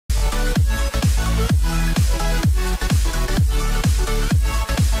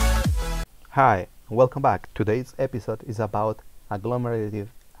Hi, welcome back. Today's episode is about agglomerative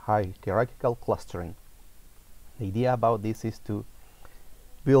hierarchical clustering. The idea about this is to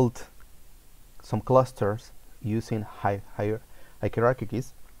build some clusters using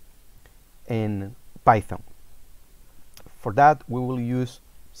hierarchies in Python. For that, we will use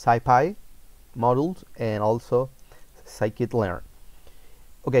scipy modules and also sklearn.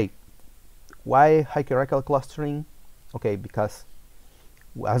 Okay, why hierarchical clustering? Okay, because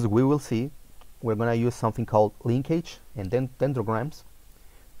as we will see, we're going to use something called linkage and then dendrograms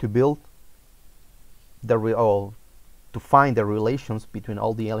to build to find the relations between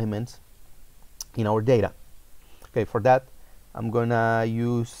all the elements in our data. Okay, for that I'm going to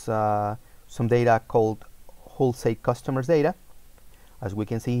use some data called wholesale customers data. As we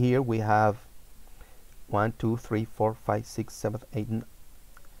can see here, we have 1, 2, 3, 4, 5, 6, 7,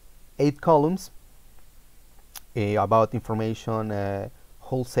 8 columns about information,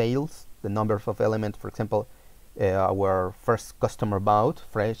 wholesales, the numbers of elements. For example, our first customer bought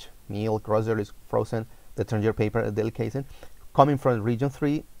fresh milk, groceries, frozen, detergent, paper, delicatessen, coming from region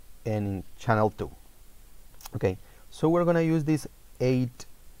 3 and channel 2. Okay, so we're going to use these 8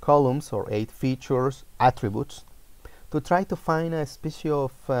 columns or 8 features, attributes, to try to find a species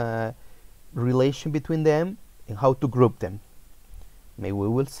of relation between them and how to group them. Maybe we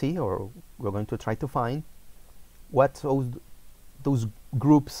will see, or we're going to try to find what those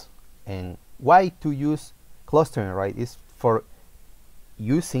groups and why to use clustering, right? Is for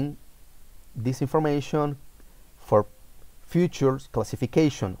using this information for future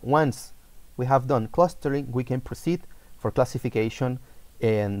classification. Once we have done clustering, we can proceed for classification,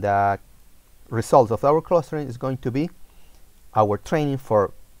 and the results of our clustering is going to be our training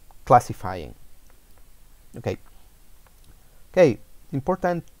for classifying. Okay,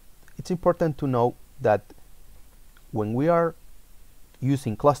 it's important to know that when we are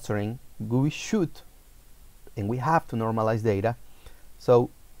using clustering, we should and we have to normalize data. So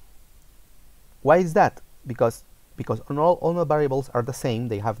why is that? Because all the variables are the same,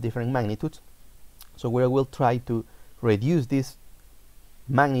 they have different magnitudes. So we will try to reduce these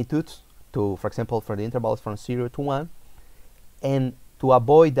magnitudes to, for example, for the intervals from 0 to 1, and to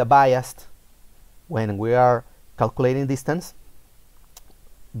avoid the bias when we are calculating distance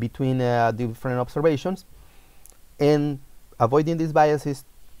between different observations. And avoiding these biases,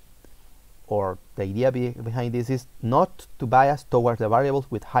 or the idea behind this, is not to bias towards the variables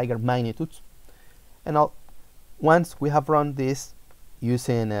with higher magnitudes. And once we have run this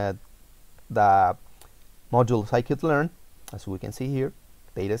using the module scikit-learn, as we can see here,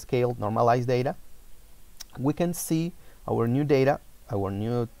 data scale, normalized data, we can see our new data, our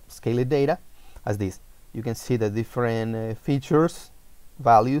new scaled data as this. You can see the different features,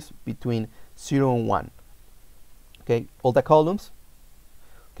 values between 0 and 1. Okay, all the columns.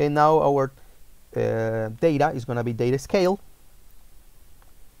 Okay, now our data is going to be data scale,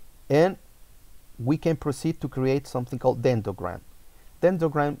 and we can proceed to create something called dendrogram.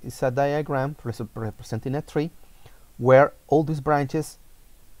 Dendrogram is a diagram representing a tree where all these branches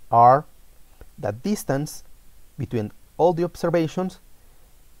are the distance between all the observations,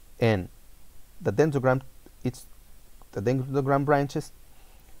 and the dendrogram, the dendrogram branches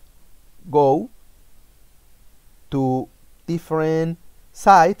go to different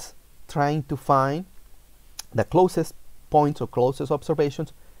sites trying to find the closest points or closest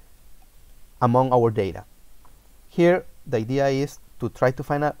observations among our data. Here the idea is to try to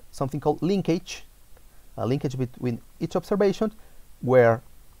find something called linkage, a linkage between each observation, where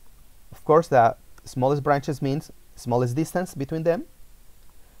of course the smallest branches means smallest distance between them.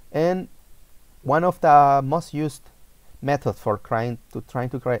 And one of the most used methods for trying to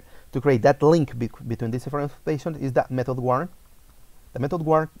create that link between these different observations is that method warn. The method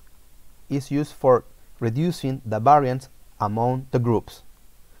warn is used for reducing the variance among the groups,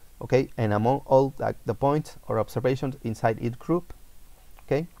 okay, and among all the points or observations inside each group.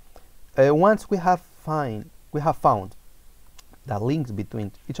 Okay, once we have found the links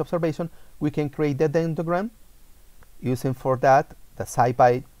between each observation, we can create the dendrogram using for that the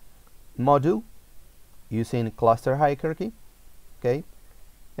scipy module using cluster hierarchy. Okay,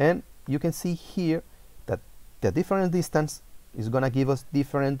 and you can see here that the different distance is going to give us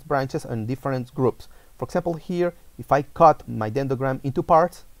different branches and different groups. For example, here, if I cut my dendrogram into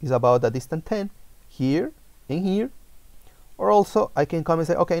parts, is about the distance 10 here and here. Or also I can come and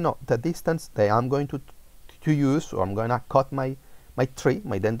say, okay, no, the distance that I'm going to use, or I'm going to cut my tree,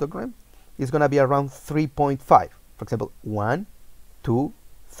 my dendrogram, is going to be around 3.5. For example, 1, 2,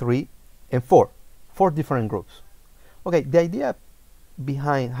 3, and 4 different groups. Okay, the idea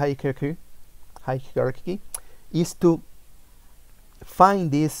behind hierarchy is to find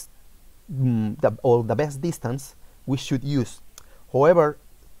these or the best distance we should use. However,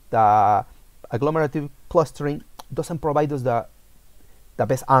 the agglomerative clustering doesn't provide us the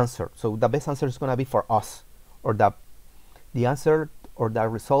best answer. So the best answer is going to be for us, or the answer or the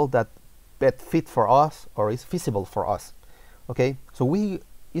result that best fit for us or is feasible for us. Okay, so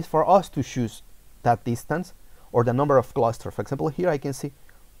it's for us to choose that distance or the number of clusters. For example, here I can see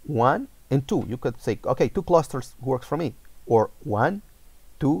 1 and 2. You could say, okay, 2 clusters works for me, or 1,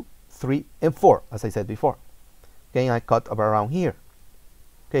 2, 3, and 4, as I said before. Okay, I cut around here.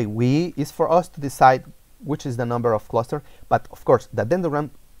 Okay, is for us to decide which is the number of clusters, but of course the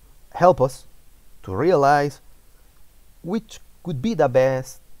dendrogram help us to realize which could be the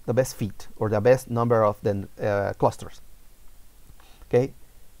best fit or the best number of the clusters. Okay,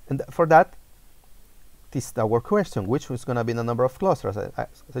 and for that, this is our question: which is going to be the number of clusters?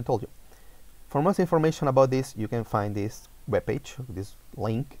 As I told you. For more information about this, you can find this webpage, this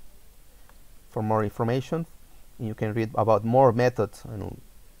link, for more information. You can read about more methods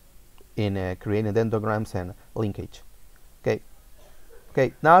in creating dendrograms and linkage.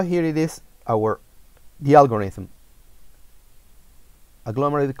 Okay. Now here it is, the algorithm,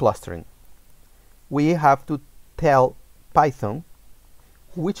 agglomerated clustering. We have to tell Python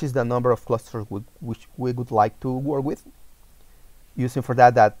which is the number of clusters which we would like to work with, using for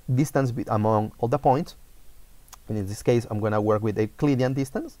that distance among all the points. And in this case, I'm going to work with a Euclidean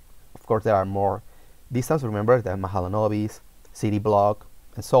distance. Of course, there are more distance. Remember, the Mahalanobis, city block,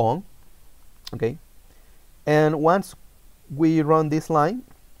 and so on. Okay. And once we run this line,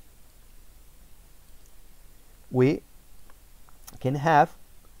 we can have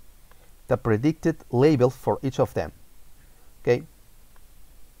the predicted labels for each of them. Okay.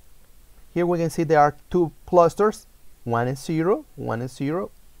 Here we can see there are 2 clusters, 1 and 0, 1 and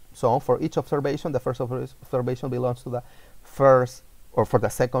 0. So on for each observation. The first observation belongs to the first, or for the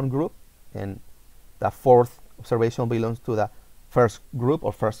second group, and the fourth observation belongs to the first group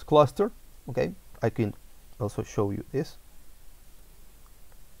or first cluster. Okay, I can also show you this.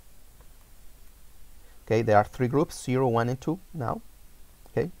 Okay, there are 3 groups, 0, 1, and 2 now.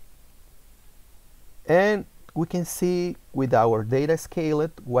 Okay, and we can see with our data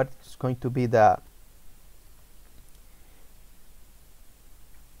scaled what's going to be the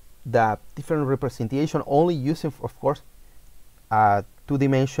different representation, only using, of course, a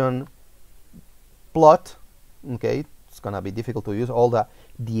 2-dimension plot. Okay, it's gonna be difficult to use all the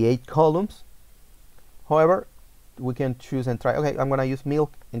 8 columns. However, we can choose and try. Okay, I'm gonna use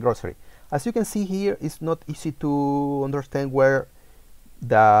milk and grocery. As you can see here, it's not easy to understand where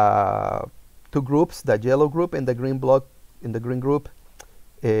the 2 groups, the yellow group and the green block in the green group,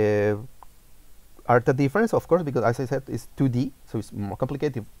 are the difference, of course, because as I said, it's 2D, so it's more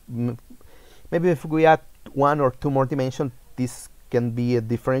complicated. Maybe if we add 1 or 2 more dimensions, this can be a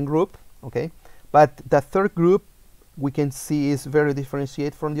different group. Okay, but the third group we can see is very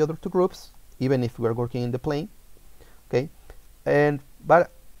differentiated from the other 2 groups, even if we are working in the plane. Okay,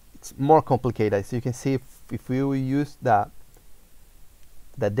 but it's more complicated. As you can see, if we use the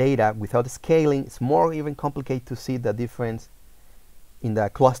data without scaling, it's more even complicated to see the difference in the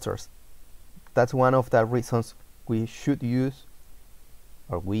clusters. That's one of the reasons we should use,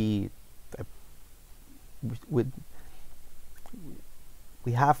 or we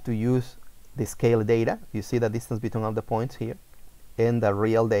have to use the scale data. You see the distance between all the points here and the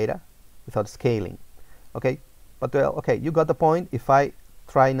real data without scaling. Okay, but well, okay, you got the point. If I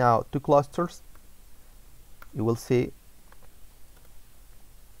try now 2 clusters, you will see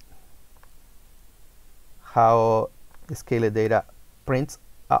how the scaled data prints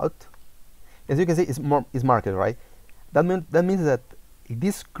out. As you can see, it's marked, right? That means that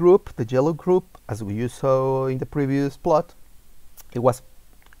this group, the yellow group, as we saw in the previous plot, it was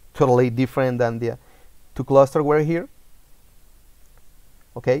totally different than the 2 clusters were here.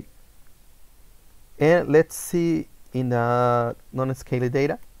 Okay, and let's see in the non-scaled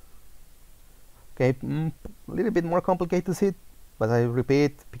data. Okay, a little bit more complicated to see, but I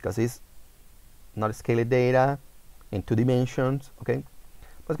repeat, because it's not scaled data in 2 dimensions. Okay,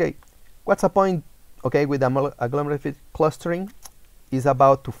 okay, what's the point? Okay, with the agglomerated clustering is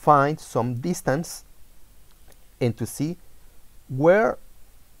about to find some distance and to see where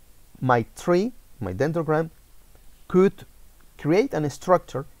my tree, my dendrogram, could create a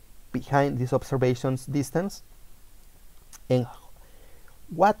structure behind this observation's distance, and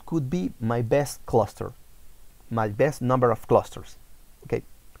what could be my best cluster, my best number of clusters. Okay,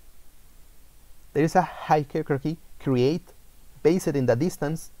 there is a hierarchy create based in the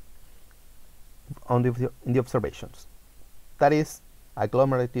distance on in the observations. That is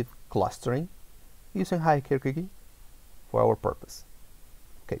agglomerated clustering using hierarchy for our purpose.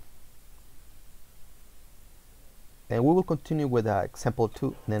 Okay, And we will continue with example 2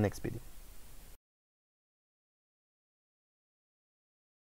 in the next video.